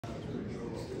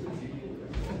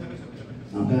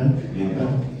Not bad, not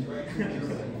bad.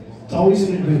 It's always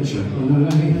an adventure, you know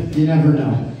what I mean? You never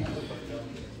know.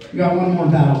 We got one more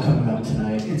battle coming up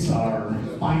tonight. It's our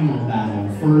final battle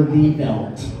for the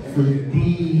belt, for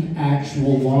the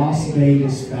actual Las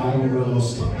Vegas Battle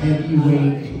Roast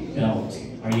heavyweight belt.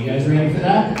 Are you guys ready for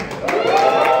that?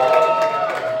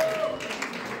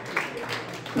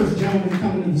 First gentleman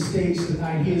coming to the stage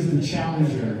tonight, he is the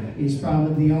challenger. He's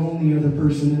probably the only other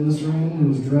person in this room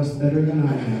who's dressed better than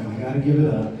I am. I gotta give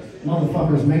it up.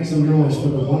 Motherfuckers, make some noise for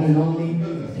the one and only,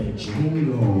 the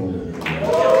Django.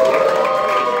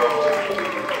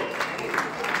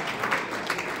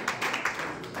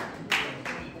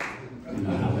 You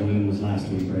know, Halloween was last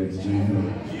week, right? It's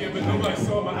Django. Yeah, but nobody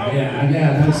saw my outfit.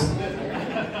 Yeah,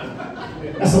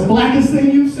 that's the blackest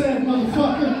thing you've said,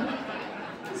 motherfucker.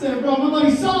 Said, bro,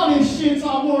 nobody saw this shit, so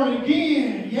I wore it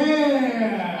again.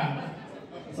 Yeah.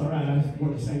 It's all right. I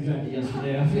wore the same jacket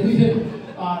yesterday. I feel you.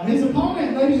 His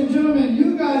opponent, ladies and gentlemen,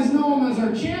 you guys know him as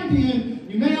our champion.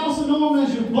 You may also know him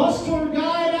as your bus tour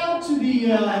guide out to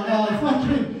the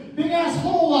fucking big ass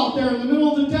hole out there in the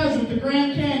middle of the desert, the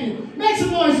Grand Canyon. Make some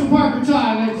noise for Parker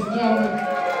Tighe, ladies and gentlemen.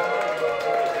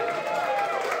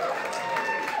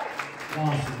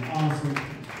 Awesome.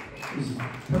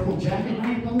 Purple jacket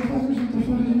night, motherfuckers? What the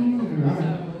fuck is going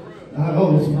on?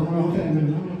 Oh, it's okay, man.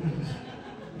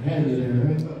 I had you there,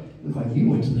 right? Looked like you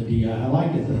went to the DI. I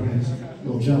liked it, though. I was a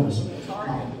little jealous.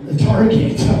 The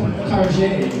Target.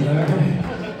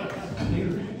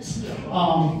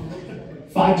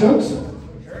 5 jokes?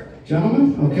 Gentlemen,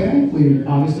 okay.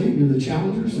 Obviously, you're the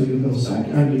challenger, so you'll go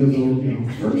second. Or you'll go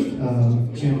first.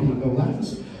 Champion will go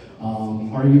last.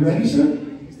 Are you ready, sir?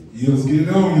 Yeah, let's get it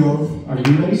on, y'all. Are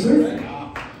you ready, sir?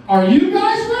 Are you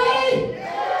guys ready?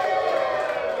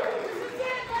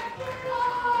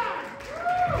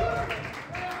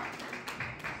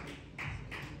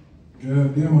 God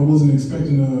damn, I wasn't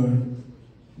expecting a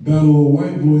battle of a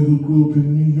white boy who grew up in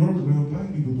New York around black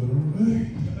people, but alright.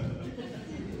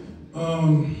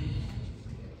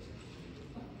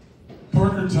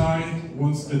 Parker Tighe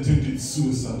once attempted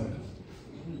suicide.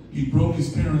 He broke his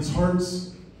parents'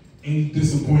 hearts and he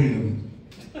disappointed them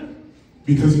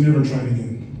because he never tried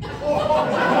again.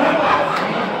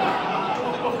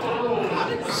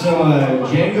 So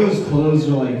Django's clothes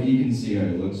are like, you can see how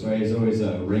he looks, right? He's always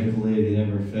wrinkly, they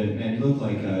never fit. Man, you look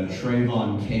like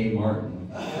Trayvon K. Martin.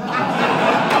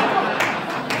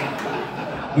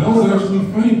 That was actually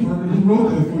funny, Parker. Who wrote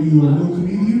that for you, a real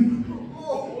comedian?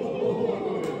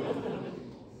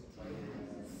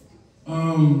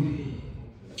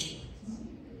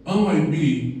 Unlike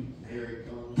me,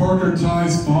 Parker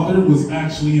Tighe's father was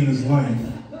actually in his life.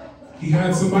 He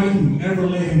had somebody who never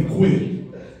let him quit.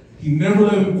 He never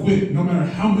let him quit, no matter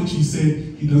how much he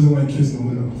said he doesn't like kissing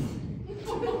women.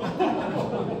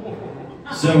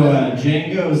 So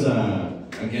Django's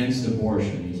against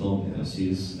abortion. He told me this.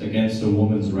 He's against a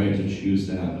woman's right to choose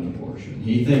to have an abortion.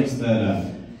 He thinks that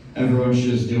everyone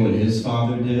should just do what his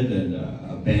father did and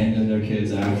abandon their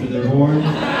kids after they're born.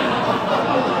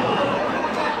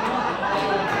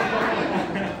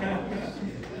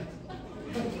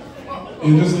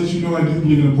 And just to let you know, I do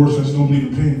believe in abortion. I just don't believe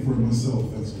in paying for it myself.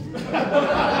 That's all.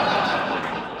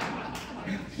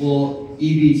 Well,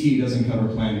 EBT doesn't cover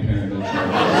Planned Parenthood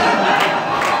charges.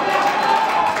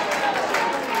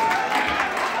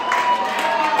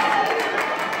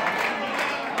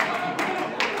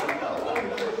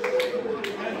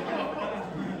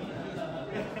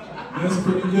 That's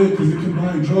pretty good, because it can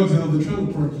buy drugs out of the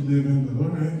trailer park you live in, but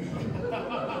alright.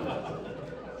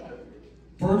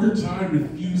 Parker Tighe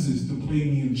refuses to play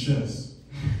me in chess.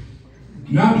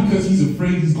 Not because he's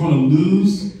afraid he's going to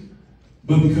lose,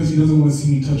 but because he doesn't want to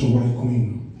see me touch a white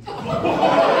queen. You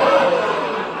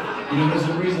know, there's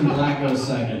a reason black goes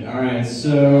second. All right,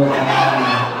 so...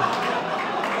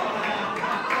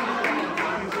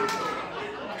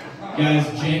 guys,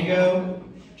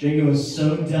 Django is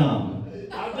so dumb.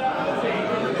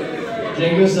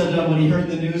 Django is so dumb, when he heard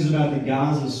the news about the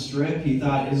Gaza Strip, he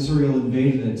thought Israel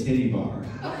invaded a titty bar.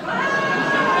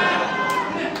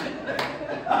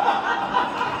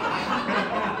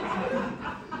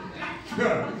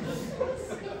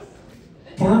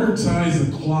 Parker Tighe is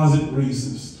a closet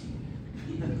racist.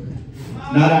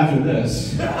 Not after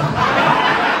this.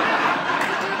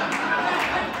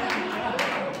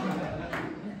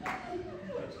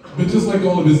 But just like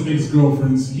all of his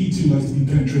ex-girlfriends, he too likes to be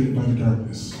penetrated by the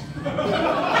darkness.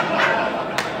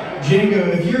 Django,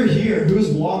 if you're here, who's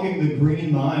walking the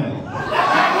Green Mile?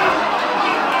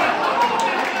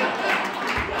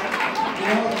 You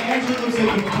know, Angela looks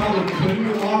like you probably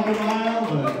couldn't walk a mile,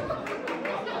 but...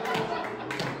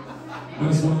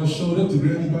 That's why I showed up to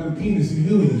grab you by the penis and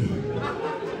heal you.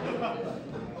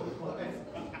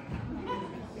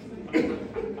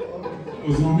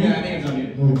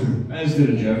 I just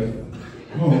did a joke.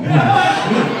 Oh, shit.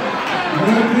 What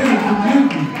I did, forgive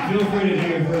me. Feel free to do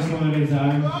your first one at a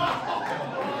time.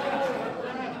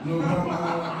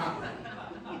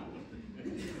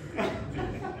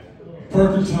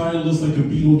 Parker Tighe looks like a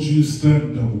Beetlejuice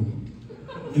stunt double.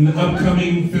 In the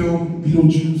upcoming film,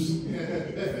 Beetlejuice,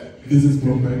 this is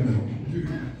Brokeback Mountain.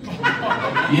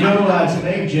 You know, to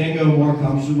make Django more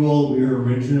comfortable, we were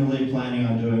originally planning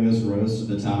on doing this roast at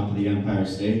the top of the Empire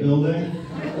State Building.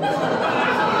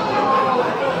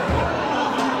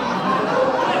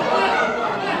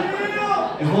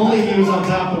 If only he was on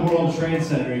top of the World Trade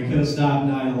Center, he could have stopped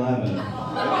 9/11.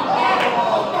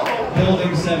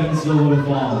 Building 7 still would have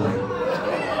fallen.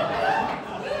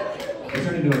 It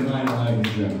turned into a 9/11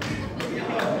 joke.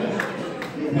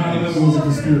 9/11 was a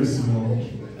conspiracy, though.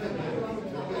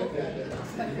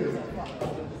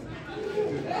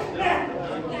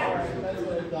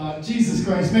 Jesus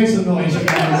Christ, make some noise, you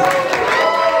guys.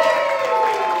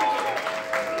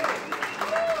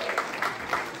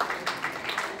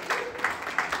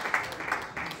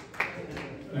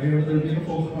 Are you over there,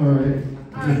 beautiful? All right.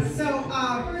 Alright, so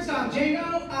first off, Django,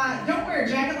 don't wear a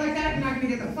jacket like that. You're not going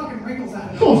to get the fucking wrinkles out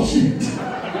of it. Oh, shit.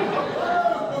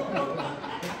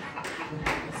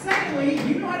 Secondly,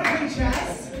 you know how to play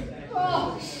chess.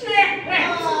 Oh, shit.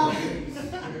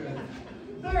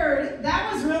 Third, that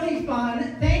was really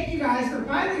fun. Thank you guys for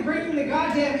finally bringing the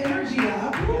goddamn energy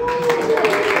up.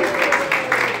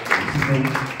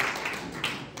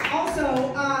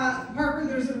 Also, Parker,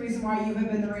 there's a reason why you have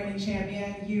been the reigning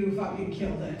champion. You fucking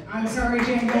killed it. I'm sorry,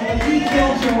 Django, but he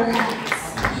killed your ass.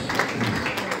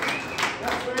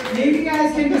 Maybe you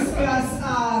guys can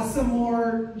discuss some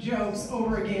more jokes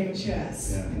over a game of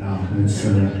chess. Yeah, no, it's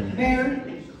Bear?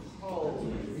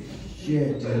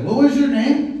 Shit, dude. What was your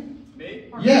name? Me?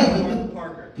 Yeah,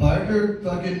 Parker. Parker,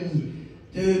 fucking,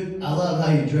 dude, I love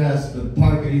how you dress, but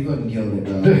Parker, you fucking killed it,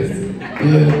 bro. Dude, I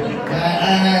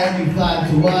had you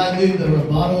 5-1, dude, the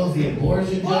rebuttals, the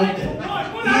abortion joke, the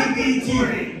EBT.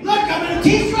 Look, I'm gonna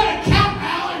teach you how to count,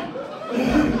 Alan!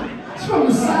 It's from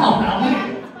the South, Alan.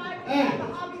 Hey.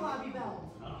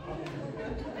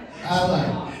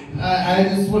 I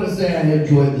just want to say I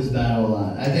enjoyed this battle a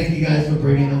lot. I thank you guys for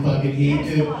bringing the fucking heat,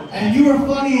 dude. And you were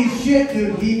funny as shit,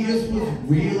 dude. He just was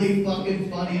really fucking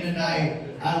funny tonight.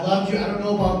 I loved you. I don't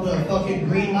know about the fucking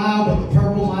green mile, but the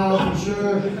purple mile for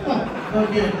sure.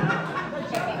 Fucking.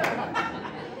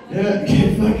 Yeah,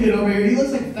 get fucking over here. He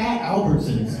looks like Fat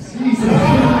Albertsons.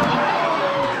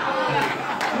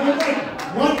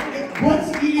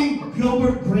 What's eating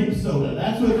Gilbert grape soda?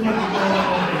 That's what fucking going on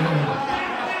over here.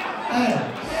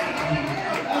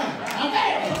 Okay,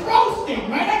 it's roasting,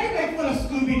 right? I can make fun of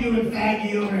Scooby-Doo and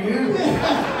Faggy over here.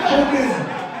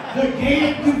 The gay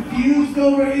and confused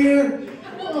over here.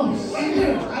 Oh, and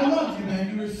dude, I loved you, man.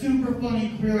 You were super funny,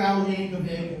 Queer Al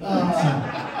Yankovic.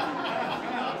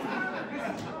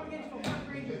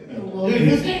 Dude,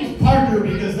 his name's Parker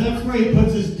because that's where he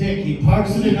puts his dick. He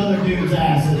parks it in other dudes'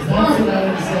 asses. That's what I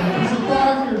would say. It's a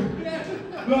Parker.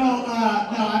 Well,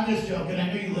 no, I'm just joking. I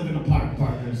know you live in a park,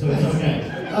 Parker, so it's okay.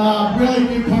 Really,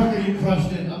 dude, Parker, you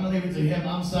crushed it. I'm gonna leave it to him.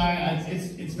 I'm sorry.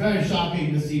 It's very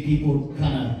shocking to see people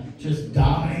kind of just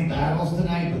dominate battles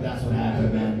tonight, but that's what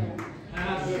happened, man.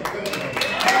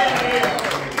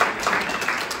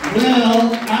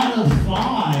 Well, out of 5,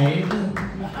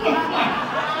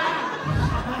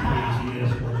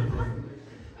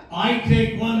 I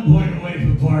take 1 point away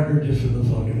from Parker just for the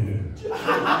fucking hair.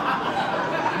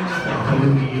 You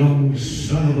young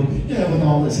son of a bitch. Yeah, with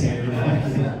all this hair.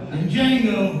 And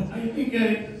Django, I think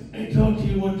I talked to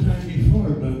you one time before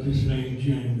about this name,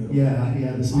 Django. Yeah,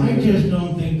 this I name. just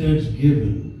don't think that's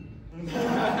given.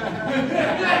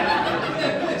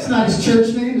 It's not his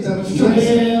church name? Is that what you're trying to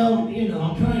say? Well, you know,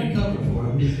 I'm trying to cover for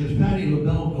him because Patty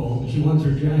LaBelle called and she wants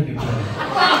her jacket back.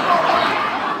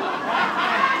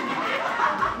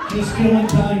 Just go in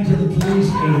time to the police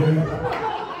station.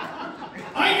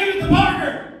 I give it to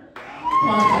Parker!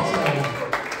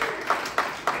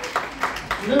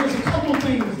 There was a couple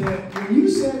things that, when you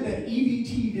said that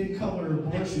EBT didn't cover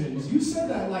abortions, you said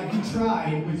that like you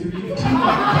tried with your EBT.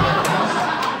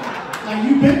 Like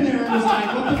you've been there and was like,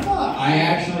 what the fuck? I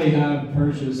actually have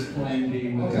purchased Plan B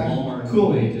with the Walmart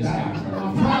employee discount card.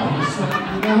 I'm proud of you, son.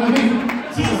 You know what I mean?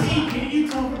 See, can you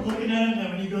tell from looking at him that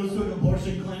when he goes to an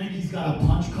abortion clinic, he's got a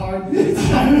punch card?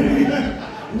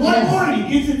 What more? He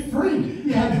gets it free.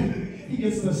 Yeah, he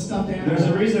gets the stuffed animal. There's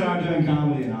a reason I'm doing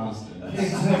comedy in Austin.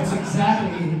 That's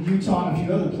exactly in Utah and a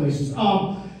few other places.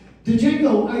 The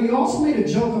Django, you also made a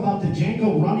joke about the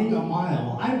Django running a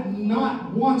mile. I've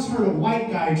not once heard a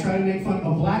white guy try to make fun of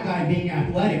a black guy being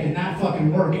athletic and not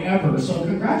fucking work ever. So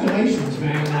congratulations,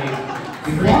 man. Like,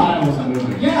 The Green Mile was a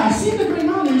movie. Yeah, I seen the Green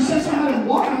Mile. And he said something about him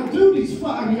walking. Dude,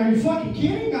 I mean, are you fucking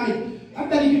kidding? I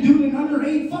bet he could do it in under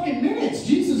 8 fucking minutes.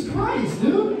 Jesus Christ,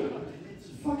 dude. It's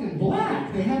fucking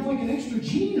black. They have like an extra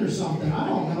gene or something. I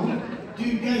don't know.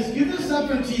 Dude, guys, give this up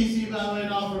for TC Ballet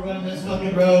and all for running this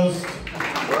fucking roast. Dude, he's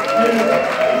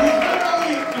not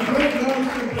only a great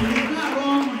roaster, but he's not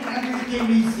wrong with everything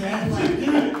he said. Like,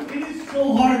 dude, it is so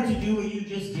hard to do what you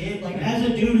just did. Like, as a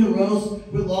dude who roasts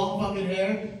with long fucking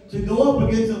hair, to go up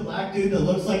against a black dude that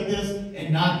looks like this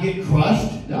and not get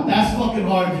crushed, that's fucking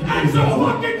hard to do,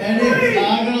 bro. It is,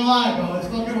 not gonna lie, bro. It's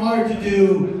fucking hard to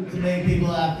do, to make people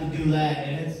have to do that,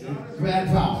 and it's mad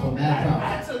props, bro, mad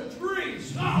props. That's a 3.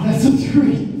 Stop. That's a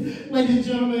 3. Ladies and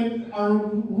gentlemen, our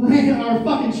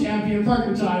fucking champion,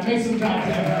 Parker Tighe. Make some noise,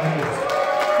 everybody.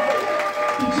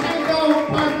 Django,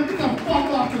 Parker, get the fuck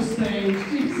off the stage.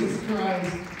 Jesus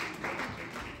Christ.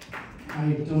 I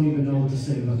don't even know what to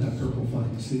say about that purple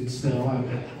fucking suit still. Like,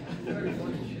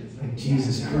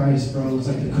 Jesus Christ, bro. It's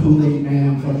like the Kool-Aid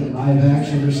Man fucking live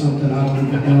action or something. I don't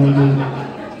even know,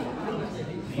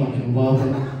 dude. Fucking love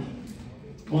it.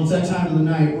 Well, it's that time of the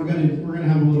night. We're gonna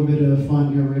have a little bit of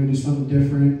fun here. We're gonna do something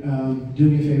different. Do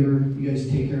me a favor. You guys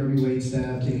take care of your wait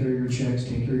staff. Take care of your checks.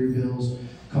 Take care of your bills.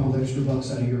 A couple extra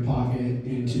bucks out of your pocket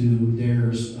into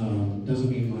theirs. Doesn't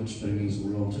mean much, but it means the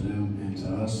world to them and to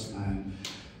us.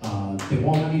 They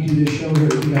won't let me do this show here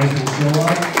if you guys don't show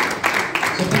up.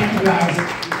 So thank you guys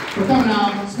for coming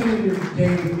out, spending your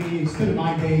day with me, spending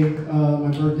my day,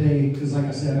 my birthday, because like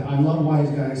I said, I love Wise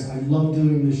Guys. I love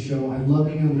doing this show. I love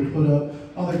being able to put up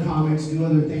other comics, do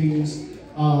other things.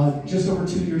 Just over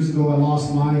 2 years ago, I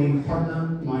lost my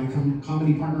partner, my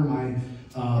comedy partner, my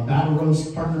battle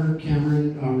roast partner,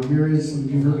 Cameron Ramirez. Some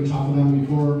of you heard me talk about him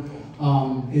before.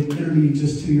 It literally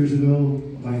just 2 years ago,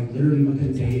 like literally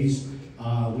within days,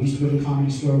 we used to go to the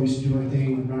comedy store, we used to do our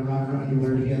thing, run around in our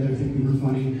underwear together, think we were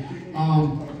funny.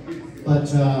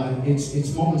 But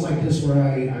it's moments like this where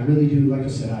I really do, like I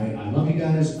said, I love you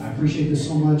guys, I appreciate this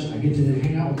so much. I get to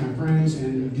hang out with my friends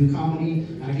and do comedy,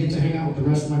 and I get to hang out with the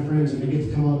rest of my friends, and they get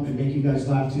to come up and make you guys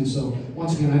laugh too. So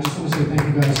once again, I just want to say thank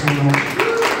you guys so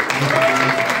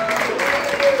much.